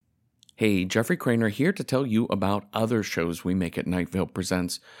Hey, Jeffrey Craner here to tell you about other shows we make at Night Vale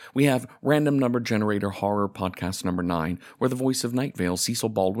Presents. We have Random Number Generator Horror Podcast number 9, where the voice of Night Vale, Cecil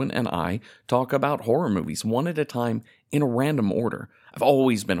Baldwin, and I talk about horror movies one at a time in a random order. I've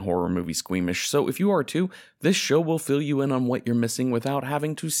always been horror movie squeamish, so if you are too, this show will fill you in on what you're missing without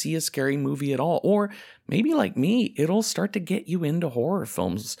having to see a scary movie at all. Or maybe like me, it'll start to get you into horror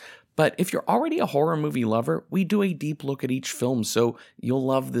films. But if you're already a horror movie lover, we do a deep look at each film, so you'll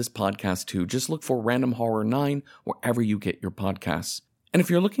love this podcast too. Just look for Random Horror 9 wherever you get your podcasts. And if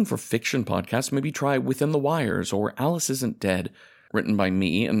you're looking for fiction podcasts, maybe try Within the Wires or Alice Isn't Dead. Written by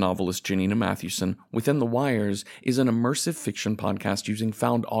me and novelist Janina Mathewson, Within the Wires is an immersive fiction podcast using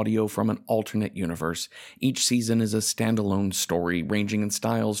found audio from an alternate universe. Each season is a standalone story ranging in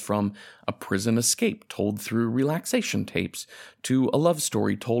styles from a prison escape told through relaxation tapes, to a love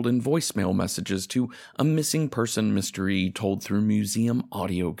story told in voicemail messages, to a missing person mystery told through museum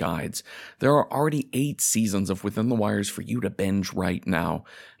audio guides. There are already 8 seasons of Within the Wires for you to binge right now.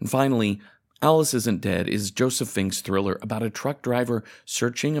 And finally, Alice Isn't Dead is Joseph Fink's thriller about a truck driver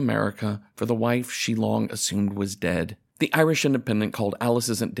searching America for the wife she long assumed was dead. The Irish Independent called Alice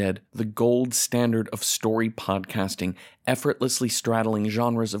Isn't Dead the gold standard of story podcasting, effortlessly straddling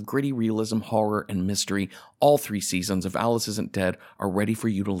genres of gritty realism, horror, and mystery. All 3 seasons of Alice Isn't Dead are ready for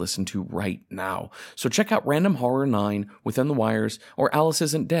you to listen to right now. So check out Random Horror 9, Within the Wires, or Alice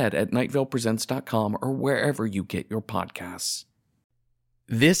Isn't Dead at nightvalepresents.com or wherever you get your podcasts.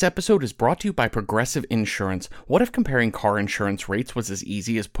 This episode is brought to you by Progressive Insurance. What if comparing car insurance rates was as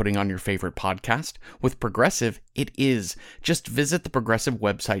easy as putting on your favorite podcast? With Progressive, it is. Just visit the Progressive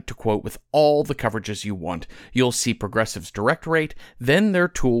website to quote with all the coverages you want. You'll see Progressive's direct rate, then their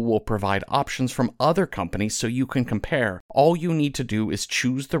tool will provide options from other companies so you can compare. All you need to do is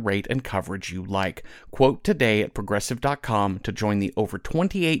choose the rate and coverage you like. Quote today at Progressive.com to join the over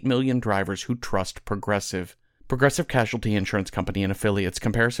 28 million drivers who trust Progressive. Progressive Casualty Insurance Company and Affiliates.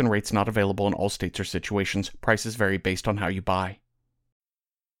 Comparison rates not available in all states or situations. Prices vary based on how you buy.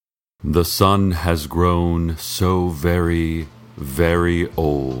 The sun has grown so very, very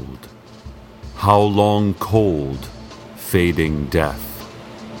old. How long cold, fading death?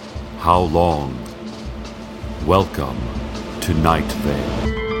 How long? Welcome to Night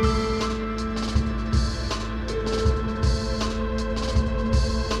Vale.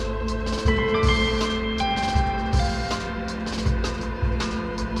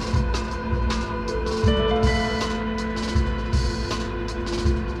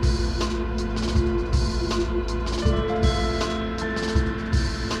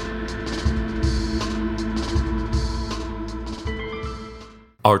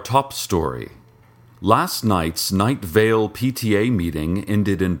 Our top story. Last night's Night Vale PTA meeting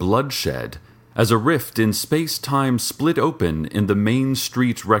ended in bloodshed as a rift in space-time split open in the Main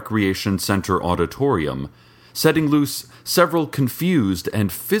Street Recreation Center auditorium, setting loose several confused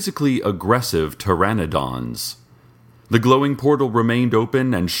and physically aggressive pteranodons. The glowing portal remained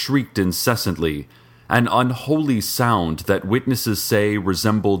open and shrieked incessantly, an unholy sound that witnesses say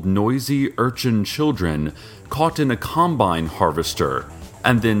resembled noisy urchin children caught in a combine harvester,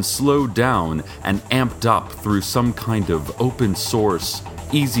 and then slowed down and amped up through some kind of open-source,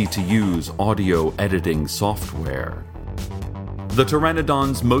 easy-to-use audio editing software. The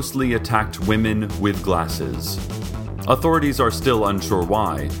pteranodons mostly attacked women with glasses. Authorities are still unsure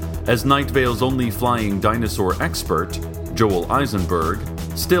why, as Night Vale's only flying dinosaur expert, Joel Eisenberg,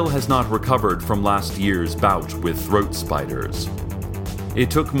 still has not recovered from last year's bout with throat spiders.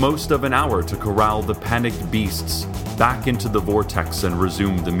 It took most of an hour to corral the panicked beasts back into the vortex and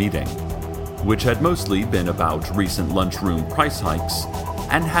resume the meeting, which had mostly been about recent lunchroom price hikes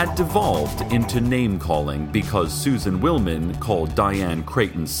and had devolved into name-calling because Susan Willman called Diane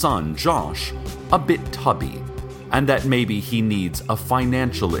Creighton's son, Josh, a bit tubby, and that maybe he needs a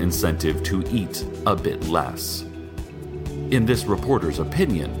financial incentive to eat a bit less. In this reporter's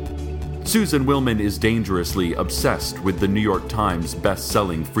opinion, Susan Willman is dangerously obsessed with the New York Times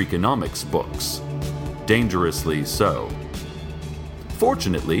best-selling Freakonomics books. Dangerously so.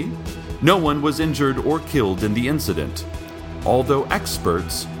 Fortunately, no one was injured or killed in the incident, although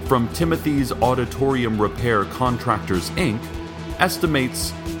experts from Timothy's Auditorium Repair Contractors, Inc.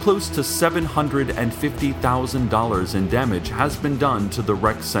 estimates close to $750,000 in damage has been done to the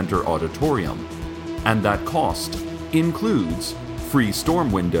rec center auditorium, and that cost includes free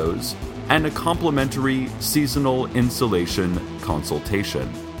storm windows and a complimentary seasonal insulation consultation.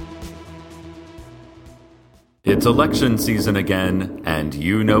 It's election season again, and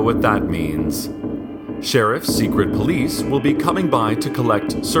you know what that means. Sheriff's secret police will be coming by to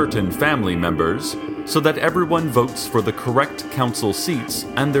collect certain family members so that everyone votes for the correct council seats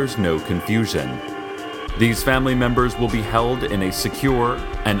and there's no confusion. These family members will be held in a secure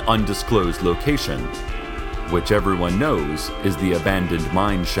and undisclosed location, which everyone knows is the abandoned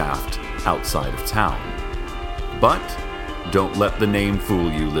mine shaft outside of town. But don't let the name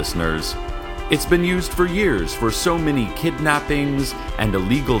fool you, listeners. It's been used for years for so many kidnappings and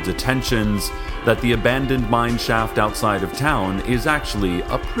illegal detentions that the abandoned mine shaft outside of town is actually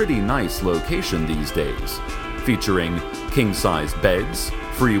a pretty nice location these days, featuring king-size beds,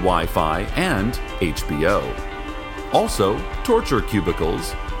 free Wi-Fi, and HBO. Also, torture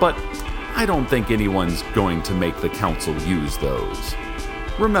cubicles, but I don't think anyone's going to make the council use those.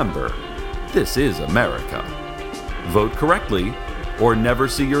 Remember, this is America. Vote correctly, or never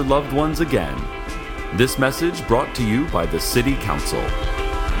see your loved ones again. This message brought to you by the City Council.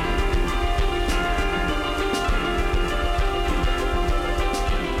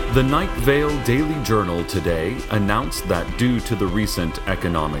 The Night Vale Daily Journal today announced that due to the recent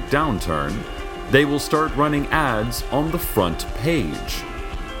economic downturn, they will start running ads on the front page.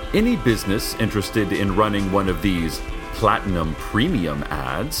 Any business interested in running one of these Platinum Premium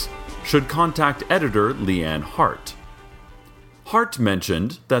ads should contact editor Leanne Hart. Hart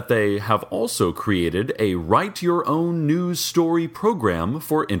mentioned that they have also created a write-your-own news story program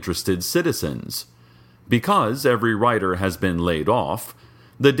for interested citizens. Because every writer has been laid off,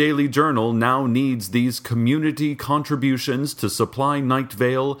 the Daily Journal now needs these community contributions to supply Night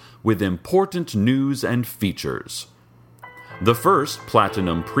Vale with important news and features. The first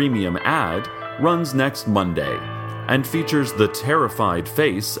Platinum Premium ad runs next Monday and features the terrified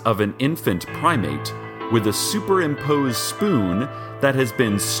face of an infant primate with a superimposed spoon that has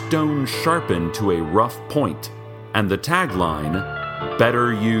been stone sharpened to a rough point, and the tagline,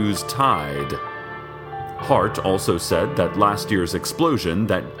 "Better use Tide." Hart also said that last year's explosion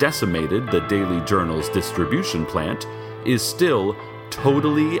that decimated the Daily Journal's distribution plant is still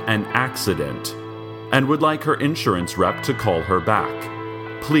totally an accident, and would like her insurance rep to call her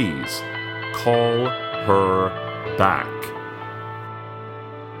back. Please, call her back.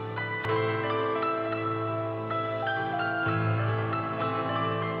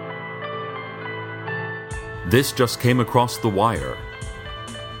 This just came across the wire.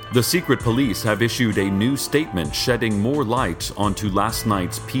 The secret police have issued a new statement shedding more light onto last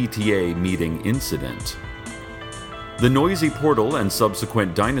night's PTA meeting incident. The noisy portal and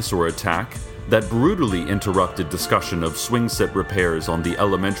subsequent dinosaur attack that brutally interrupted discussion of swing set repairs on the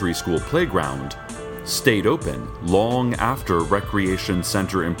elementary school playground stayed open long after Recreation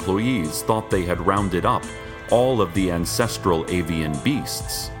Center employees thought they had rounded up all of the ancestral avian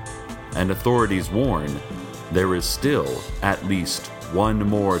beasts. And authorities warn there is still at least one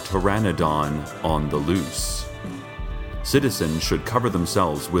more pteranodon on the loose. Citizens should cover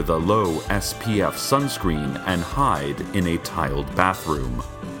themselves with a low SPF sunscreen and hide in a tiled bathroom.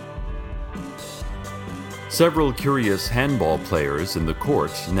 Several curious handball players in the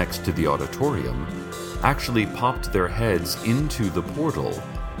court next to the auditorium actually popped their heads into the portal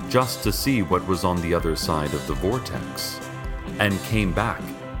just to see what was on the other side of the vortex, and came back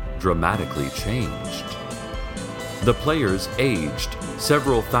dramatically changed. The players aged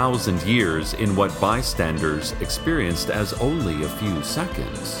several thousand years in what bystanders experienced as only a few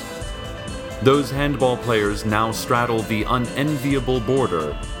seconds. Those handball players now straddle the unenviable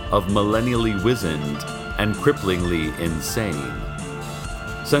border of millennially wizened and cripplingly insane.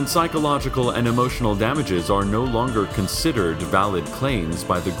 Since psychological and emotional damages are no longer considered valid claims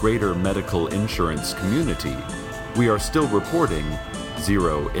by the greater medical insurance community, we are still reporting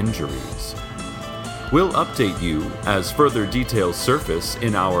 0 injuries. We'll update you as further details surface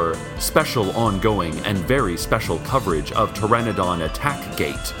in our special ongoing and very special coverage of Pteranodon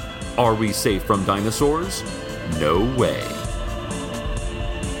Attackgate. Are we safe from dinosaurs? No way.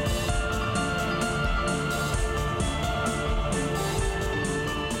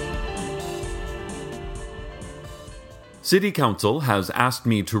 City Council has asked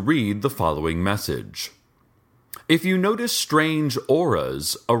me to read the following message. If you notice strange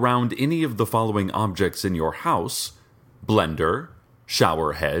auras around any of the following objects in your house: blender,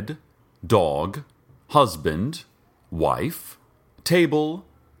 shower head, dog, husband, wife, table,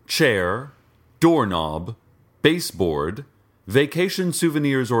 chair, doorknob, baseboard, vacation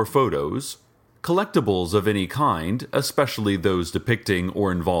souvenirs or photos, collectibles of any kind, especially those depicting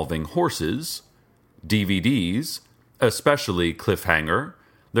or involving horses, DVDs, especially Cliffhanger,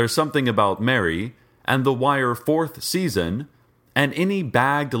 There's Something About Mary, and The Wire 4th season, and any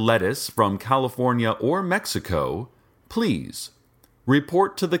bagged lettuce from California or Mexico, please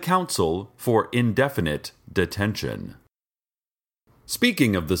report to the council for indefinite detention.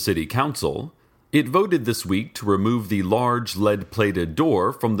 Speaking of the City Council, It voted this week to remove the large lead-plated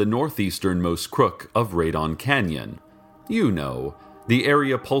door from the northeasternmost crook of Radon Canyon. You know, the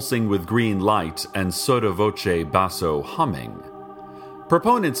area pulsing with green light and sotto voce basso humming.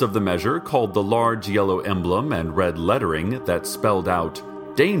 Proponents of the measure called the large yellow emblem and red lettering that spelled out,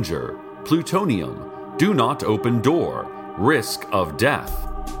 "Danger, plutonium, do not open door, risk of death,"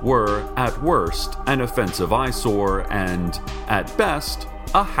 were, at worst, an offensive eyesore and, at best,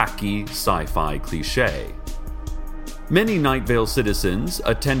 a hacky sci-fi cliché. Many Night Vale citizens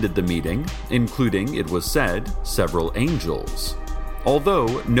attended the meeting, including, it was said, several angels.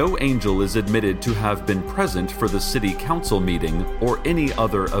 Although no angel is admitted to have been present for the city council meeting or any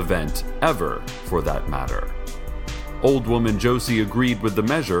other event ever, for that matter. Old woman Josie agreed with the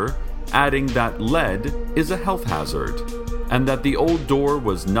measure, adding that lead is a health hazard, and that the old door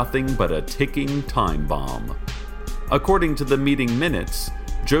was nothing but a ticking time bomb. According to the meeting minutes,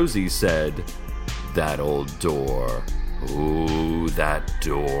 Josie said, "That old door. Ooh, that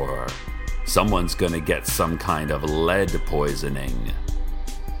door. Someone's gonna get some kind of lead poisoning."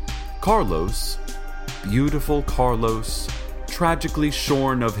 Carlos, beautiful Carlos, tragically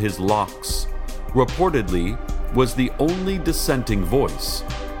shorn of his locks, reportedly was the only dissenting voice,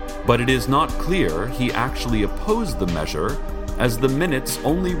 but it is not clear he actually opposed the measure, as the minutes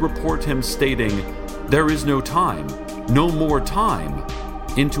only report him stating, "There is no time, no more time,"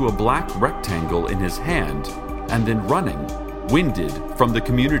 into a black rectangle in his hand, and then running, winded, from the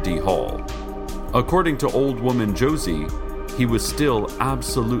community hall. According to old woman Josie, he was still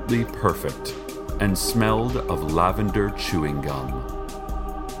absolutely perfect and smelled of lavender chewing gum.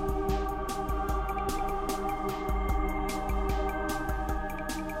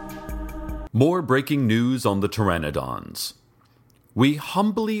 More breaking news on the pteranodons. We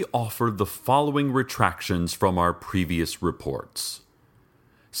humbly offer the following retractions from our previous reports.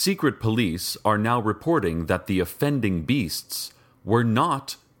 Secret police are now reporting that the offending beasts were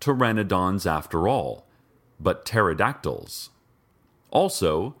not pteranodons after all, but pterodactyls.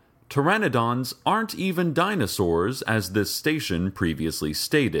 Also, pteranodons aren't even dinosaurs as this station previously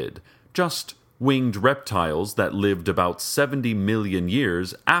stated, just winged reptiles that lived about 70 million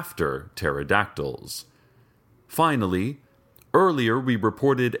years after pterodactyls. Finally, earlier we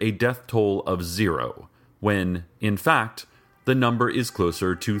reported a death toll of 0, when, in fact, the number is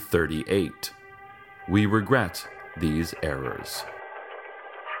closer to 38. We regret these errors.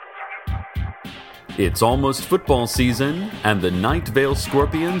 It's almost football season, and the Night Vale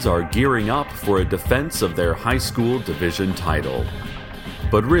Scorpions are gearing up for a defense of their high school division title.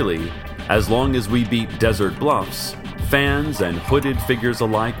 But really, as long as we beat Desert Bluffs, fans and hooded figures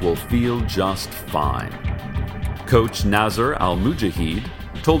alike will feel just fine. Coach Nazar Al-Mujahid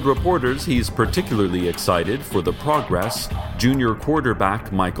told reporters he's particularly excited for the progress junior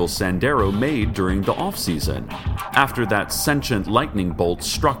quarterback Michael Sandero made during the offseason, after that sentient lightning bolt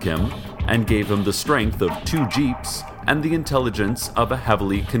struck him and gave him the strength of 2 Jeeps and the intelligence of a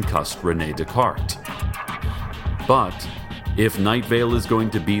heavily concussed René Descartes. But if Night Vale is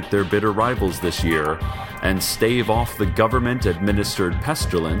going to beat their bitter rivals this year and stave off the government-administered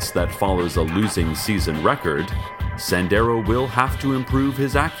pestilence that follows a losing season record, Sandero will have to improve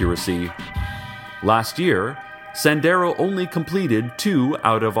his accuracy. Last year, Sandero only completed 2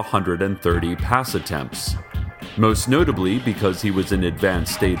 out of 130 pass attempts, most notably because he was in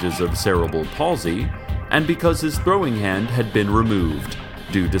advanced stages of cerebral palsy and because his throwing hand had been removed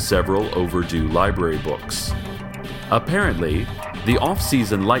due to several overdue library books. Apparently, the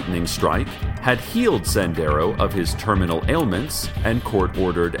off-season lightning strike had healed Sandero of his terminal ailments and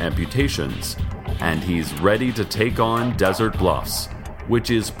court-ordered amputations, and he's ready to take on Desert Bluffs, which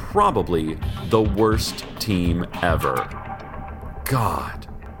is probably the worst team ever. God,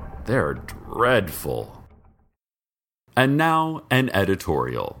 they're dreadful. And now, an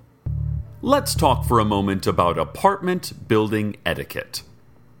editorial. Let's talk for a moment about apartment building etiquette.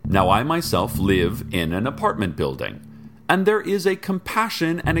 Now, I myself live in an apartment building, and there is a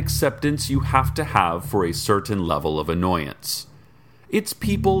compassion and acceptance you have to have for a certain level of annoyance. It's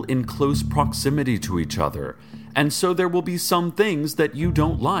people in close proximity to each other, and so there will be some things that you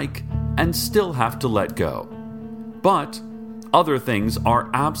don't like and still have to let go. But other things are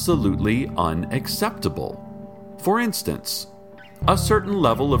absolutely unacceptable. For instance, a certain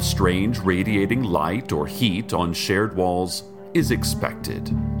level of strange radiating light or heat on shared walls is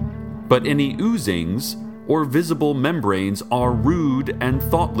expected. But any oozings or visible membranes are rude and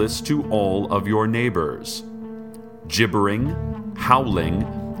thoughtless to all of your neighbors. Gibbering, howling,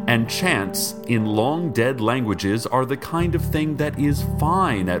 and chants in long-dead languages are the kind of thing that is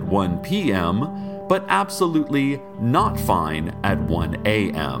fine at 1 p.m., but absolutely not fine at 1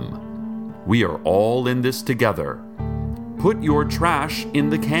 a.m. We are all in this together. Put your trash in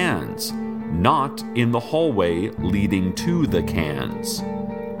the cans, not in the hallway leading to the cans.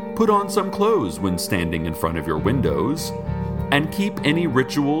 Put on some clothes when standing in front of your windows, and keep any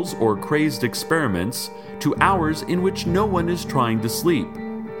rituals or crazed experiments to hours in which no one is trying to sleep.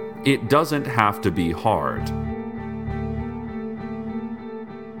 It doesn't have to be hard.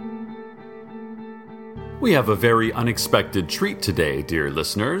 We have a very unexpected treat today, dear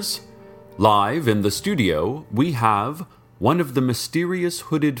listeners. Live in the studio, we have one of the mysterious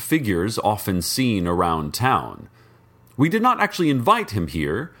hooded figures often seen around town. We did not actually invite him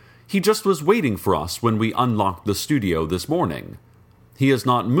here. He just was waiting for us when we unlocked the studio this morning. He has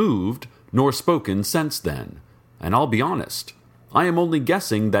not moved nor spoken since then, and I'll be honest, I am only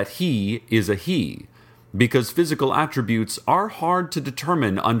guessing that he is a he, because physical attributes are hard to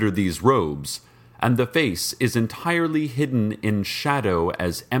determine under these robes, and the face is entirely hidden in shadow,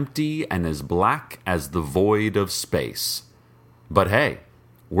 as empty and as black as the void of space. But hey,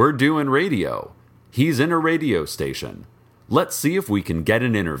 we're doing radio. He's in a radio station. Let's see if we can get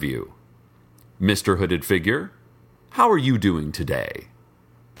an interview. Mr. Hooded Figure, how are you doing today?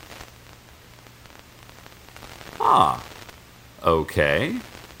 Okay.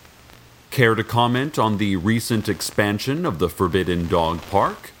 Care to comment on the recent expansion of the Forbidden Dog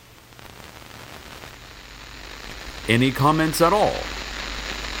Park? Any comments at all?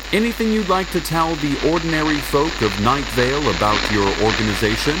 Anything you'd like to tell the ordinary folk of Night Vale about your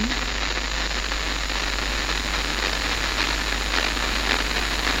organization?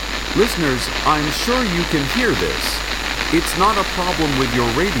 Listeners, I'm sure you can hear this. It's not a problem with your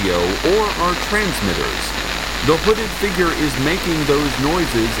radio or our transmitters. The hooded figure is making those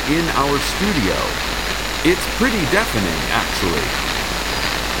noises in our studio. It's pretty deafening, actually.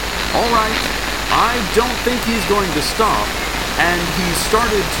 All right, I don't think he's going to stop, and he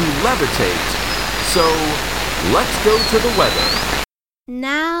started to levitate. So, let's go to the weather.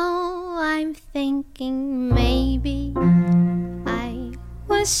 Now I'm thinking maybe I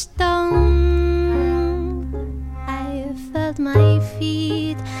was stoned. I felt my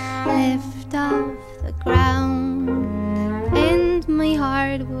feet lift off the ground, and my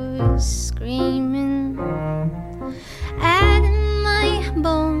heart was screaming at my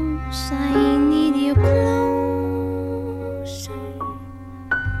bones. I need you closer.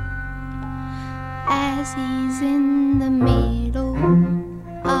 As he's in the middle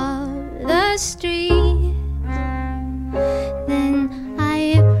of the street, then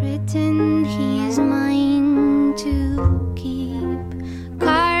I pretend he's mine to keep.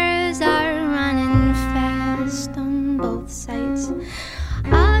 Cars are running fast on both sides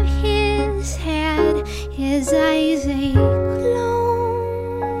of his head. His eyes say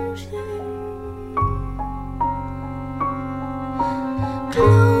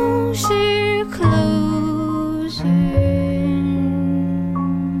closer, closer.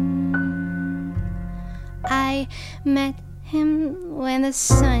 I met him when the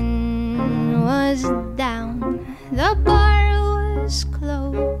sun was down. The bar was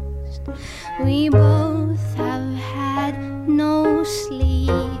closed. We both have had no sleep.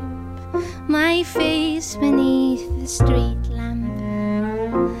 My face beneath the street lamp,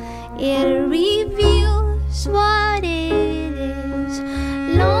 it reveals what it is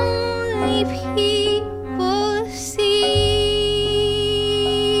lonely people seek.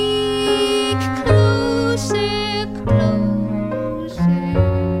 Closer, closer.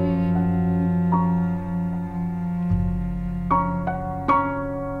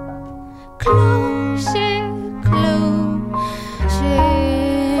 Closer, closer.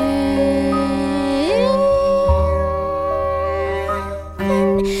 Then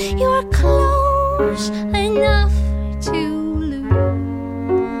you're close enough to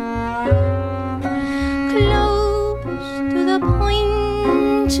close to the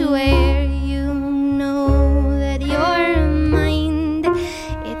point where you know that your mind,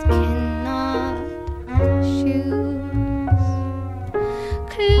 it cannot choose.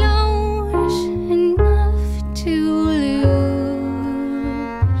 Close enough to lose.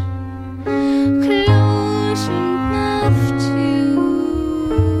 Close enough to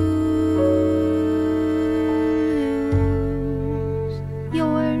lose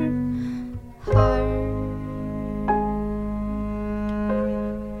your heart.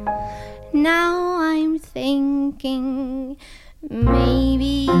 Now I'm thinking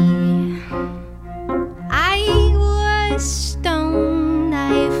maybe I was stoned.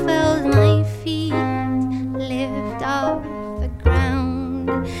 I felt my feet lift off the ground,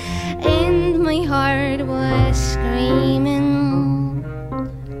 and my heart was screaming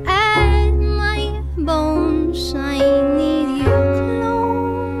at my bones. I need you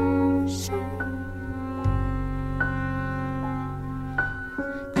closer.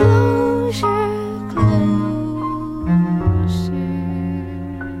 You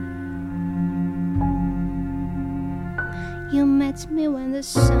met me when the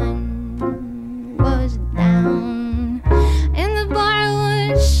sun was down and the bar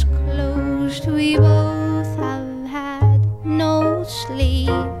was closed. We both have had no sleep.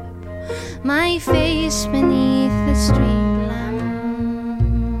 My face beneath the street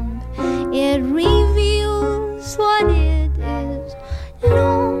lamp, it reveals what it is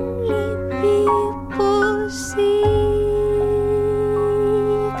lonely people seek.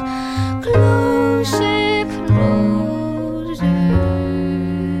 Closer, closer.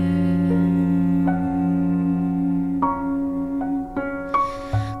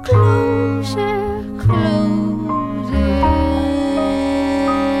 Closer, closer.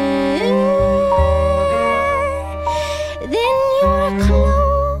 Then you're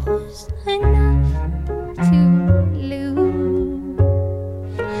close enough to lose.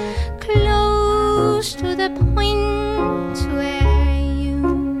 Close to the point where you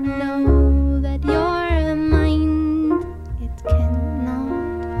know that your mind, it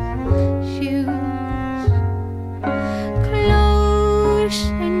cannot choose. Close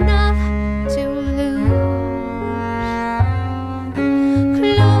enough to lose.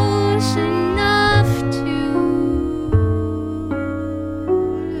 Close enough to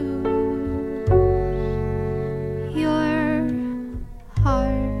lose your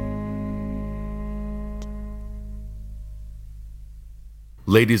heart.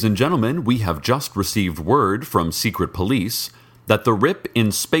 Ladies and gentlemen, we have just received word from secret police that the rip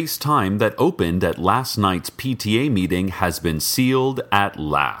in space-time that opened at last night's PTA meeting has been sealed at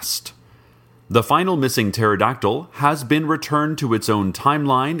last. The final missing pterodactyl has been returned to its own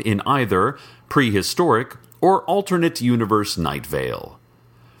timeline in either prehistoric or alternate universe Night Vale.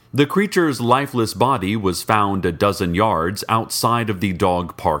 The creature's lifeless body was found a dozen yards outside of the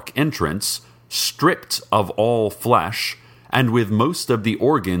dog park entrance, stripped of all flesh, and with most of the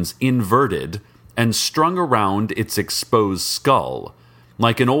organs inverted and strung around its exposed skull,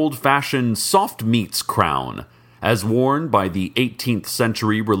 like an old-fashioned soft meats crown, as worn by the 18th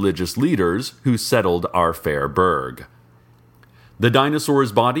century religious leaders who settled our fair burg. The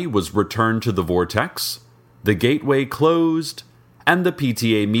dinosaur's body was returned to the vortex, the gateway closed, and the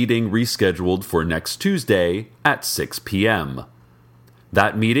PTA meeting rescheduled for next Tuesday at 6 p.m.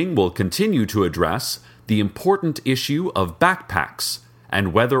 That meeting will continue to address the important issue of backpacks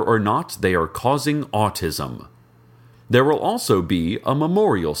and whether or not they are causing autism. There will also be a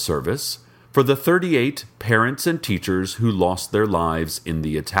memorial service for the 38 parents and teachers who lost their lives in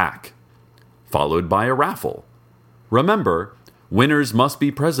the attack, followed by a raffle. Remember, winners must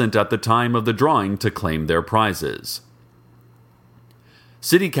be present at the time of the drawing to claim their prizes.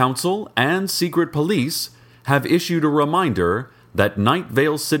 City Council and secret police have issued a reminder that Night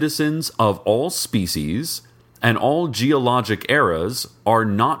Vale citizens of all species and all geologic eras are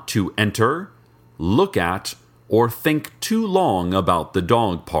not to enter, look at, or think too long about the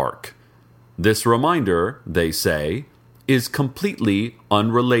dog park. This reminder, they say, is completely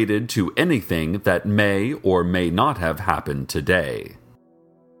unrelated to anything that may or may not have happened today.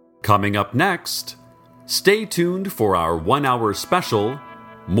 Coming up next, stay tuned for our 1-hour special,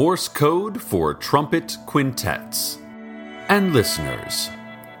 Morse Code for Trumpet Quintets. And listeners,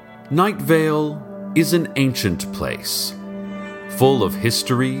 Night Vale is an ancient place, full of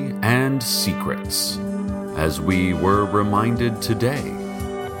history and secrets, as we were reminded today.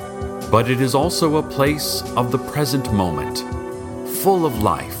 But it is also a place of the present moment, full of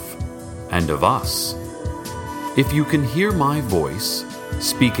life and of us. If you can hear my voice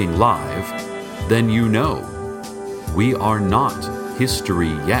speaking live, then you know we are not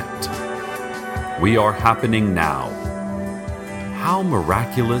history yet. We are happening now. How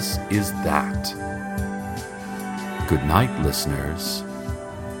miraculous is that? Good night, listeners.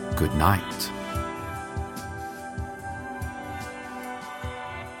 Good night.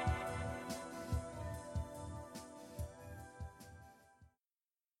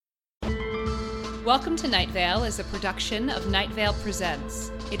 Welcome to Night Vale is a production of Night Vale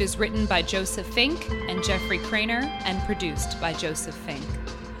Presents. It is written by Joseph Fink and Jeffrey Craner and produced by Joseph Fink.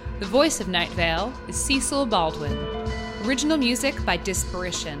 The voice of Night Vale is Cecil Baldwin. Original music by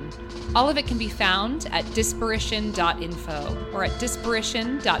Disparition. All of it can be found at disparition.info or at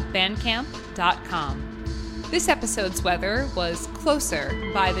disparition.bandcamp.com. This episode's weather was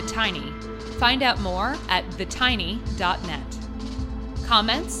Closer by The Tiny. Find out more at thetiny.net.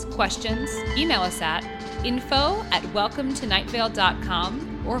 Comments, questions, email us at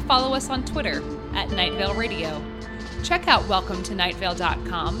info@welcometonightvale.com or follow us on Twitter @NightValeRadio. Check out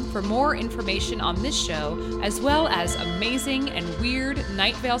welcometonightvale.com for more information on this show, as well as amazing and weird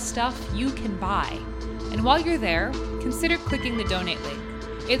Night Vale stuff you can buy. And while you're there, consider clicking the donate link.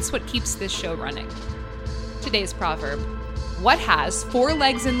 It's what keeps this show running. Today's proverb: what has 4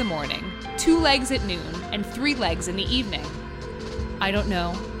 legs in the morning, 2 legs at noon, and 3 legs in the evening? I don't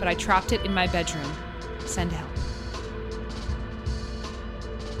know, but I trapped it in my bedroom. Send help.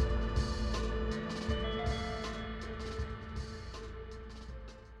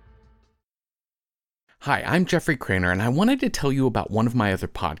 Hi, I'm Jeffrey Craner, and I wanted to tell you about one of my other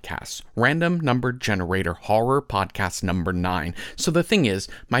podcasts, Random Number Generator Horror Podcast number 9. So the thing is,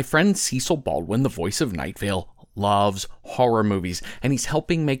 my friend Cecil Baldwin, the voice of Night Vale, loves horror movies, and he's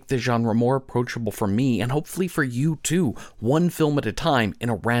helping make the genre more approachable for me and hopefully for you too, one film at a time in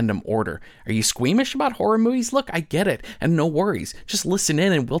a random order. Are you squeamish about horror movies? Look, I get it, and no worries. Just listen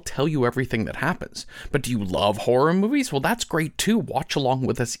in and we'll tell you everything that happens. But do you love horror movies? Well, that's great too. Watch along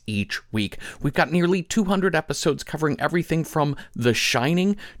with us each week. We've got nearly 200 episodes covering everything from The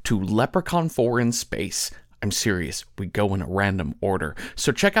Shining to Leprechaun 4 in Space. I'm serious, we go in a random order.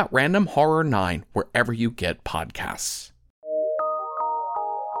 So check out Random Horror 9 wherever you get podcasts.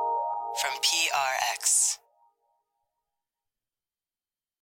 From PRX.